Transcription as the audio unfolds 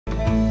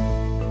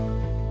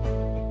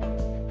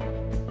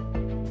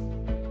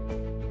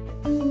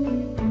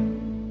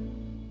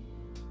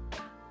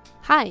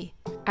Hi!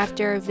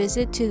 After our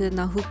visit to the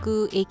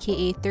Nahuku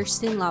aka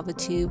Thurston Lava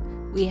Tube,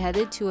 we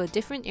headed to a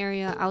different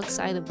area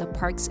outside of the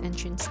park's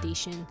entrance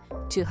station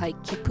to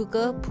hike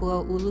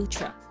Kipukapuaulu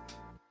Trail.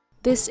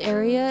 This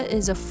area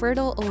is a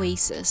fertile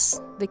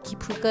oasis. The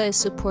Kipuka is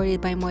supported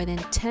by more than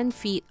 10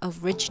 feet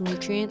of rich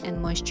nutrient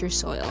and moisture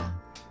soil.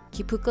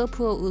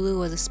 Kipukapuaulu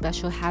was a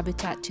special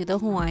habitat to the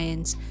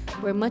Hawaiians,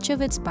 where much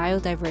of its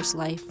biodiverse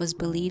life was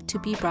believed to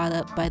be brought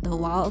up by the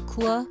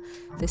Wa'akua,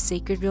 the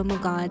sacred realm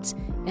of gods,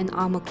 and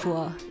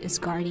Amakua, its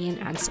guardian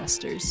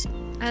ancestors.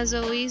 As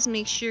always,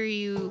 make sure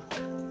you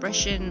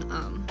brush and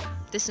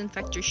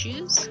disinfect your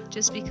shoes,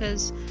 just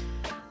because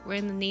we're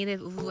in the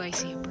native. Ooh, I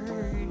see a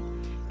bird.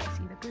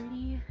 See the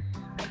birdie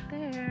right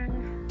there.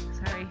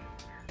 Sorry.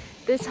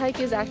 This hike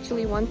is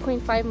actually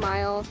 1.5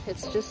 miles.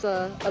 It's just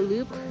a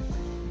loop.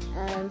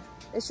 And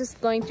it's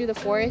just going through the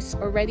forest.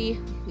 Already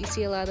we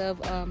see a lot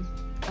of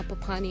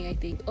apapani, I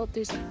think. Oh,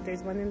 there's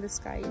one in the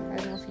sky. I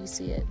don't know if you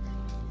see it.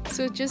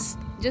 So just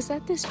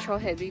at this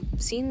trailhead, we've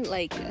seen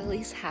like at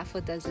least half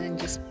a dozen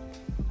just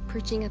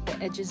perching at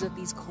the edges of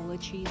these kola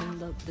trees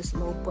and this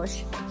little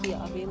bush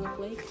kiawe look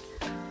like.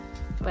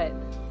 But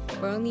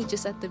we're only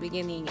just at the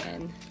beginning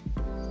and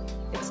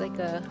it's like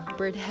a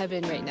bird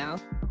heaven right now.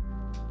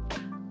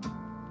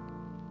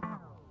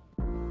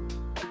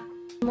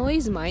 I'm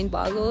always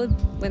mind-boggled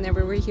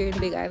whenever we're here in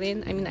Big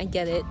Island. I mean, I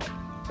get it.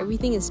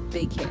 Everything is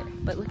big here.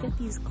 But look at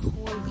these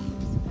koa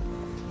leaves.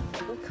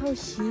 Look how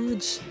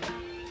huge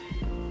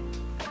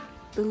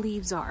the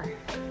leaves are.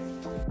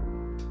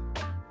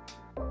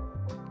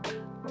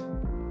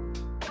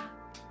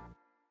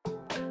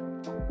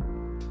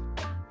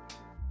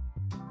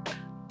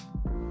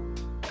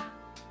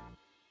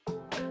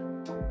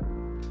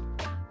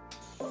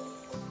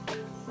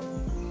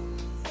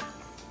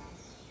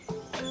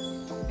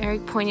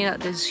 Eric pointed out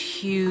this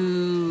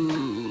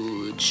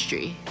huge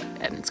tree,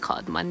 and it's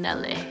called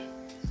manele.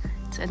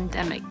 It's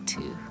endemic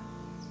to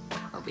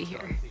over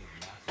here.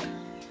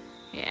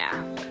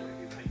 Yeah.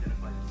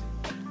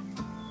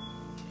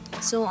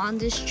 So on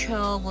this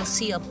trail, we'll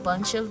see a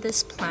bunch of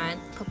this plant,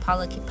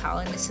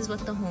 Papalakipau, and this is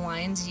what the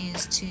Hawaiians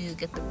use to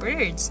get the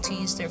birds to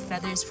use their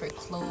feathers for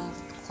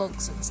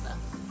cloaks and stuff.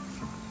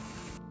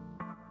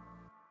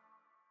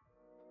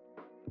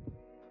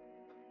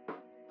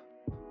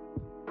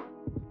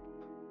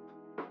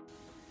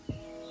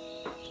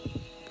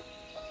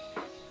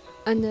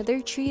 Another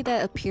tree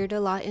that appeared a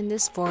lot in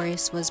this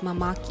forest was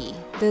mamaki.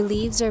 The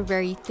leaves are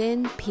very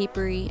thin,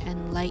 papery,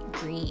 and light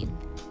green.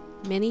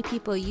 Many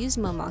people use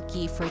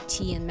mamaki for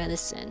tea and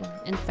medicine.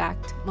 In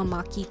fact,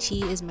 mamaki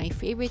tea is my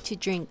favorite to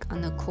drink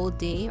on a cold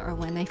day or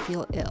when I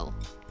feel ill.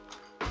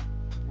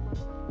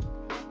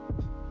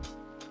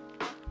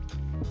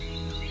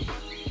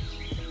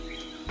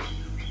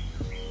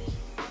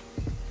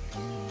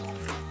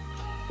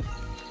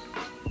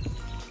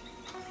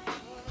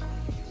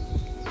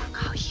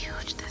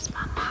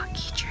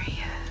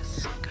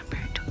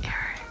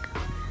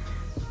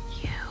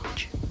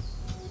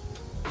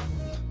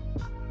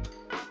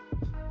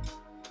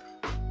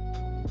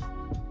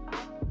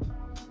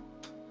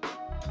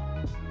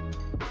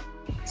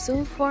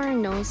 So far,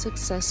 no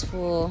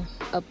successful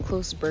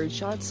up-close bird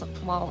shots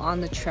while on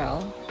the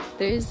trail.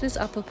 There is this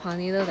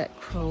apapani though that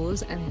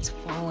crows and it's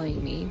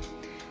following me.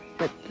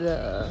 But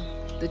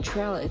the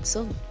trail, it's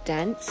so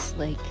dense,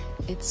 like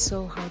it's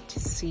so hard to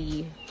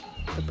see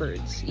the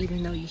birds,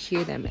 even though you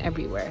hear them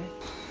everywhere.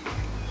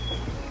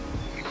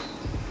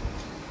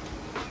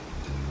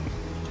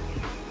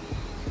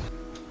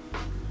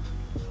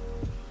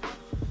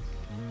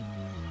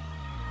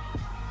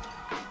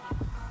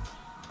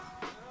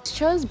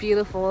 This trail is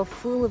beautiful,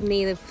 full of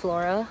native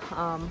flora.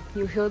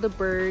 You hear the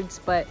birds,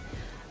 but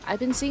I've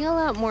been seeing a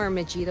lot more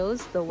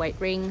majitos, the white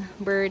ring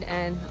bird,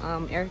 and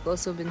Eric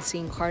also been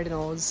seeing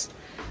cardinals.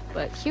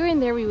 But here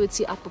and there we would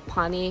see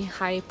apapani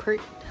high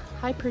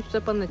perched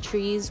up on the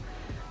trees.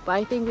 But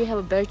I think we have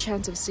a better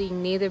chance of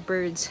seeing native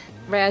birds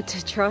right at the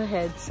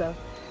trailhead. So,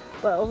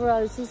 but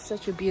overall, this is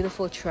such a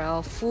beautiful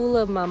trail, full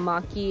of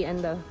mamaki and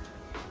the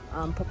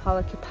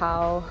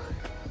Papalakipau,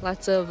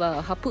 lots of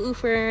hapu'u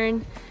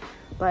fern.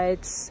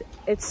 But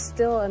it's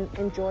still an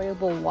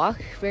enjoyable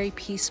walk, very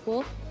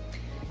peaceful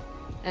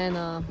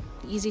and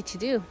easy to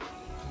do.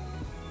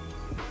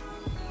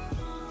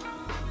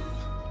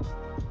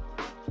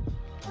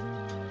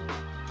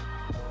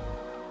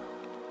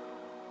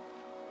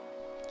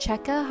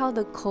 Check out how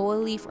the koa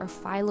leaf or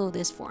phyllo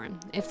is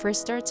formed. It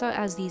first starts out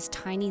as these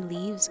tiny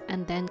leaves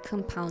and then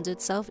compounds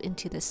itself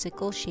into the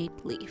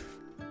sickle-shaped leaf.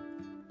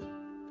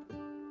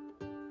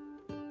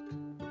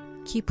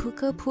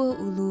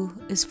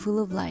 Kipukapuaulu is full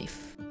of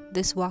life.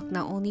 This walk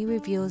not only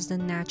reveals the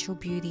natural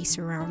beauty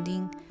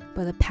surrounding,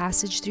 but a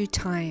passage through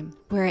time,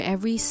 where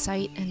every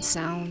sight and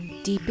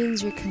sound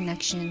deepens your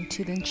connection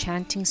to the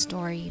enchanting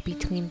story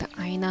between the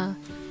Aina,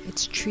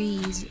 its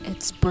trees,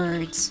 its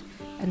birds,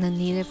 and the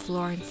native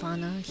flora and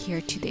fauna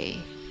here today.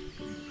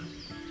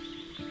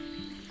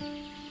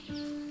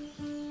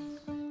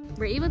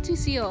 We're able to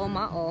see a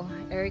oma'o.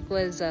 Eric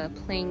was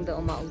playing the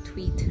oma'o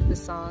tweet, the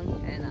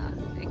song,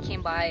 and it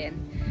came by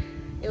and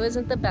It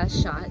wasn't the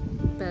best shot,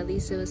 but at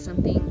least it was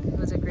something. It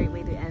was a great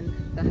way to end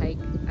the hike.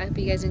 I hope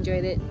you guys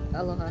enjoyed it.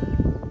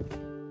 Aloha.